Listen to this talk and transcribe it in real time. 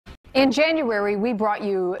In January, we brought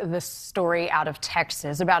you this story out of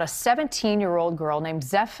Texas about a 17-year-old girl named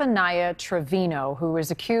Zephi Trevino who was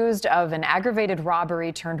accused of an aggravated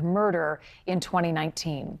robbery turned murder in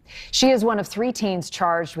 2019. She is one of 3 teens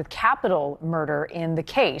charged with capital murder in the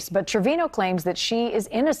case, but Trevino claims that she is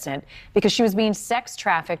innocent because she was being sex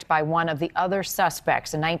trafficked by one of the other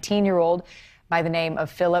suspects, a 19-year-old by the name of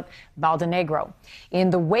Philip Baldenegro. In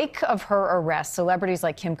the wake of her arrest, celebrities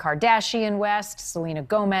like Kim Kardashian West, Selena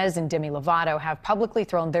Gomez, and Demi Lovato have publicly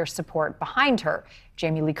thrown their support behind her.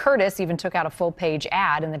 Jamie Lee Curtis even took out a full-page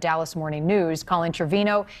ad in the Dallas Morning News calling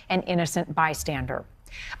Trevino an innocent bystander.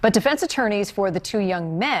 But defense attorneys for the 2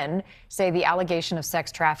 young men say the allegation of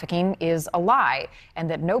sex trafficking is a lie and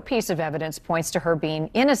that no piece of evidence points to her being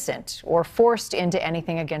innocent or forced into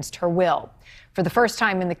anything against her will. For the first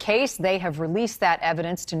time in the case, they have released that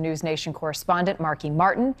evidence to News Nation correspondent Marky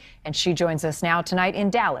Martin, and she joins us now tonight in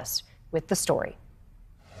Dallas with the story.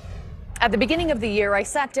 At the beginning of the year, I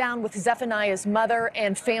sat down with Zephaniah's mother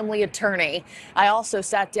and family attorney. I also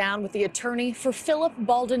sat down with the attorney for Philip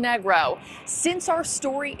Baldenegro. Since our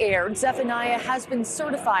story aired, Zephaniah has been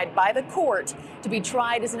certified by the court to be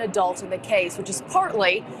tried as an adult in the case, which is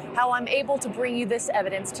partly how I'm able to bring you this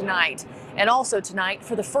evidence tonight. And also tonight,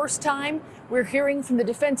 for the first time, we're hearing from the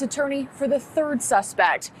defense attorney for the 3rd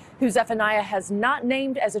suspect, who Zephaniah has not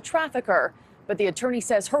named as a trafficker. But the attorney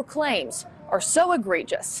says her claims are so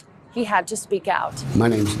egregious, he had to speak out. My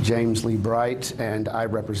name's James Lee Bright, and I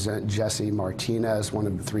represent Jesse Martinez, one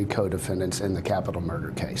of the 3 co-defendants in the capital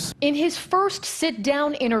murder case. In his first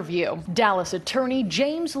sit-down interview, Dallas attorney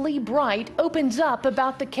James Lee Bright opens up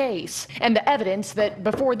about the case and the evidence that,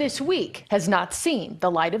 before this week, has not seen the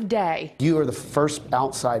light of day. You are the first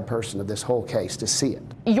outside person of this whole case to see it.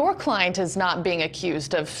 Your client is not being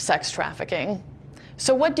accused of sex trafficking.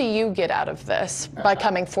 So what do you get out of this by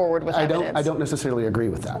coming forward with evidence? I don't necessarily agree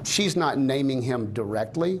with that. She's not naming him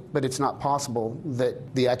directly, but it's not possible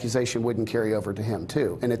that the accusation wouldn't carry over to him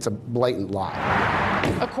too, and it's a blatant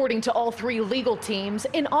lie. According to all 3 legal teams,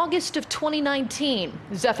 in August of 2019,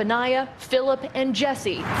 Zephaniah, Philip, and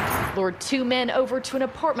Jesse lured 2 men over to an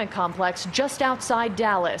apartment complex just outside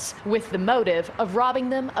Dallas with the motive of robbing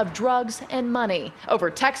them of drugs and money. Over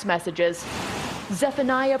text messages,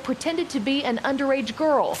 Zephaniah pretended to be an underage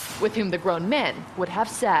girl with whom the grown men would have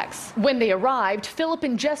sex. When they arrived, Philip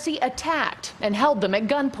and Jesse attacked and held them at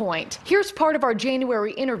gunpoint. Here's part of our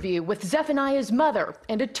January interview with Zephaniah's mother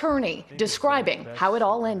and attorney describing how it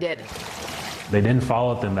all ended. They then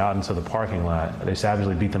followed them out into the parking lot. They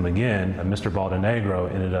savagely beat them again. Mr.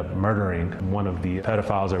 Baldenegro ended up murdering one of the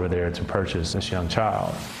pedophiles over there to purchase this young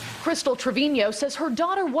child. Crystal Trevino says her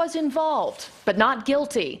daughter was involved, but not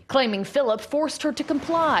guilty, claiming Philip forced her to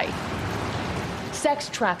comply, sex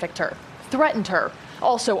trafficked her, threatened her,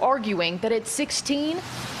 also arguing that at 16,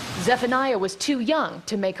 Zephaniah was too young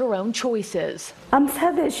to make her own choices. I'm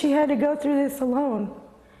sad that she had to go through this alone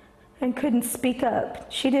and couldn't speak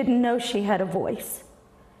up. She didn't know she had a voice.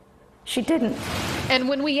 She didn't. And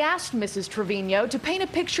when we asked Mrs. Trevino to paint a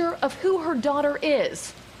picture of who her daughter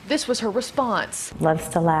is, this was her response. Loves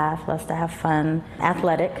to laugh, loves to have fun,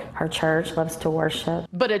 athletic, her church, loves to worship.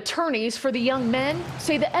 But attorneys for the young men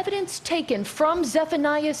say the evidence taken from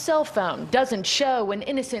Zephaniah's cell phone doesn't show an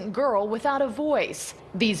innocent girl without a voice.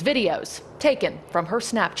 These videos taken from her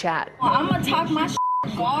Snapchat. I'm gonna talk my shit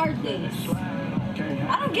regardless.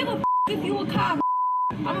 I don't give a if you a cop.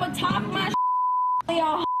 I'm gonna talk my shit.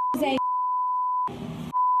 Y'all ain't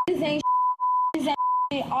this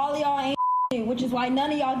ain't all y'all ain't, which is why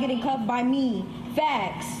none of y'all getting cuffed by me.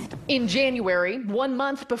 Facts. In January, 1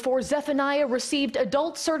 month before Zephaniah received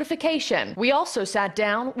adult certification, we also sat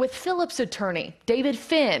down with Philip's attorney, David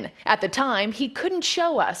Finn. At the time, he couldn't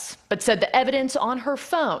show us, but said the evidence on her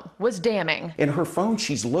phone was damning. In her phone,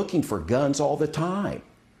 she's looking for guns all the time.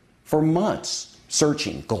 For months,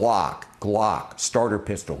 searching Glock, starter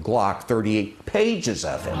pistol, Glock, 38 pages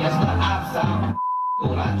of it.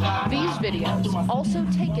 These videos also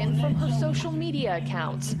taken from her social media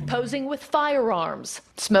accounts, posing with firearms,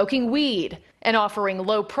 smoking weed, and offering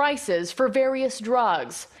low prices for various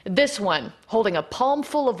drugs. This one, holding a palm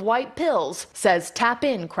full of white pills, says tap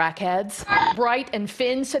in, crackheads. Bright and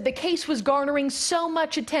Finn said the case was garnering so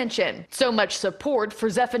much attention, so much support for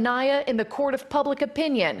Zephaniah in the court of public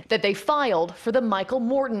opinion, that they filed for the Michael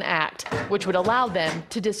Morton Act, which would allow them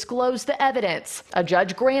to disclose the evidence. A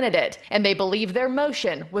judge granted it, and they believe their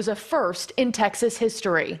motion was a first in Texas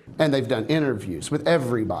history. And they've done interviews with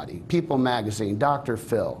everybody, People Magazine, Dr.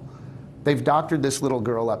 Phil, They've doctored this little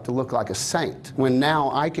girl up to look like a saint, when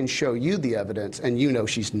now I can show you the evidence and you know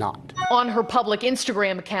she's not. On her public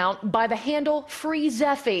Instagram account, by the handle Free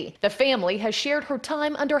Zephi, the family has shared her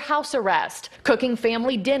time under house arrest, cooking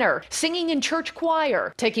family dinner, singing in church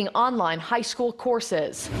choir, taking online high school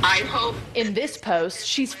courses. I hope. In this post,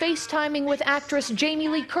 she's FaceTiming with actress Jamie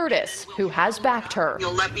Lee Curtis, who has backed her.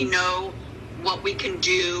 You'll let me know what we can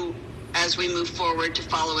do as we move forward to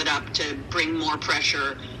follow it up, to bring more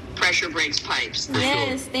pressure. Pressure breaks pipes.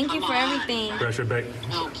 Yes, thank you for everything. Pressure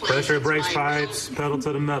Pressure breaks pipes, pedal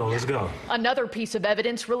to the metal. Let's go. Another piece of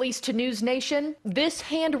evidence released to News Nation, this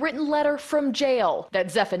handwritten letter from jail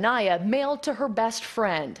that Zephaniah mailed to her best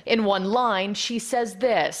friend. In one line, she says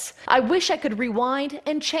this: "I wish I could rewind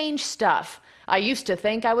and change stuff. I used to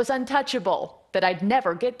think I was untouchable, that I'd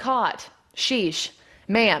never get caught. Sheesh.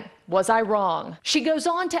 Man, was I wrong." She goes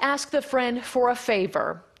on to ask the friend for a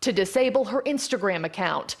favor: to disable her Instagram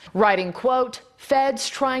account, writing, quote, "Feds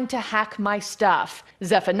trying to hack my stuff."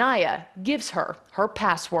 Zephaniah gives her her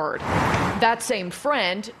password. That same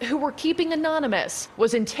friend, who we're keeping anonymous,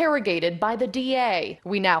 was interrogated by the DA.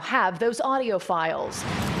 We now have those audio files.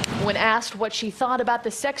 When asked what she thought about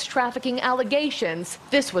the sex trafficking allegations,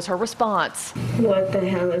 this was her response. What the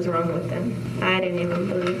hell is wrong with them? I didn't even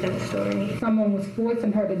believe that story. Someone was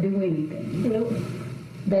forcing her to do anything. Nope.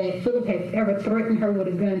 That Philip had ever threatened her with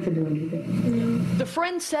a gun to do anything. The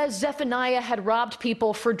friend says Zephaniah had robbed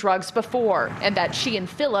people for drugs before, and that she and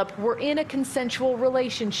Philip were in a consensual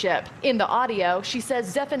relationship. In the audio, she says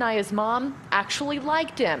Zephaniah's mom actually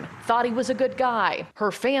liked him, thought he was a good guy.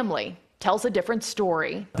 Her family tells a different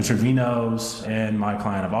story. The Trevinos and my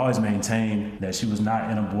client have always maintained that she was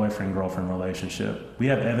not in a boyfriend-girlfriend relationship. We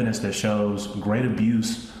have evidence that shows great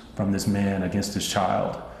abuse from this man against his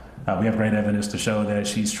child. We have great evidence to show that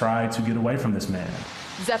she's tried to get away from this man.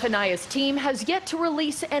 Zephaniah's team has yet to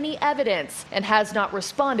release any evidence and has not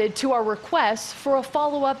responded to our requests for a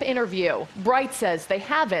follow-up interview. Bright says they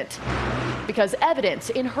haven't because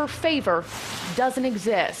evidence in her favor doesn't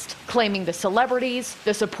exist, claiming the celebrities,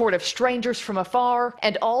 the support of strangers from afar,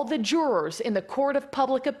 and all the jurors in the court of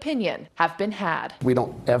public opinion have been had. We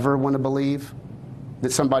don't ever want to believe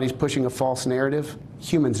that somebody's pushing a false narrative.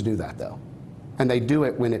 Humans do that, though. And they do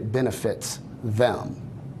it when it benefits them.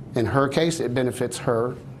 In her case, it benefits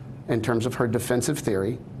her in terms of her defensive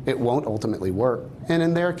theory. It won't ultimately work. And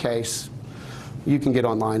in their case, you can get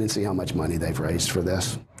online and see how much money they've raised for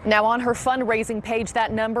this. Now, on her fundraising page,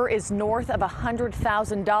 that number is north of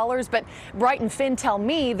 $100,000. But Bright and Finn tell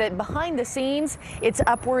me that behind the scenes, it's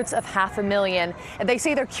upwards of $500,000. And they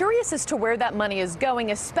say they're curious as to where that money is going,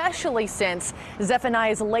 especially since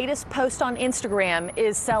Zephaniah's latest post on Instagram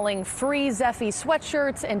is selling free Zephi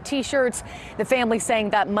sweatshirts and T-shirts. The family saying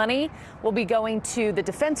that money will be going to the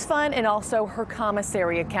defense fund and also her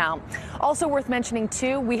commissary account. Also worth mentioning,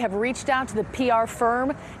 too, we have reached out to the PR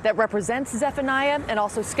firm that represents Zephaniah and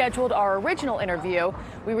also scheduled our original interview.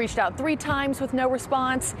 We reached out 3 times with no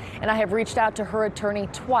response, and I have reached out to her attorney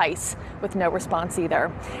twice with no response either.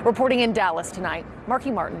 Reporting in Dallas tonight,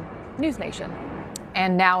 Marky Martin, News Nation.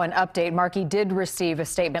 And now an update. Marky did receive a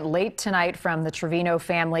statement late tonight from the Trevino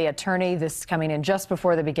family attorney. This is coming in just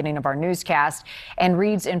before the beginning of our newscast and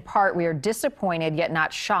reads in part, "We are disappointed yet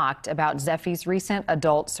not shocked about Zephi's recent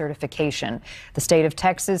adult certification. The state of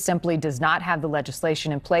Texas simply does not have the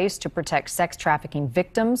legislation in place to protect sex trafficking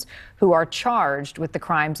victims who are charged with the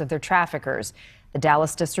crimes of their traffickers. The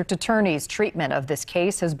Dallas District Attorney's treatment of this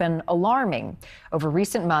case has been alarming. Over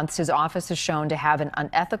recent months, his office has shown to have an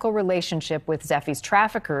unethical relationship with Zephi's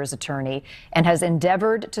trafficker's attorney and has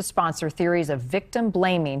endeavored to sponsor theories of victim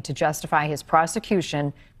blaming to justify his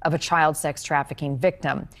prosecution of a child sex trafficking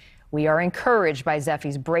victim. We are encouraged by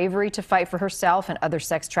Zephi's bravery to fight for herself and other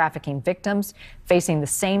sex trafficking victims facing the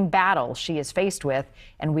same battle she is faced with,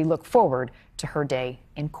 and we look forward to her day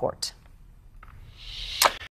in court."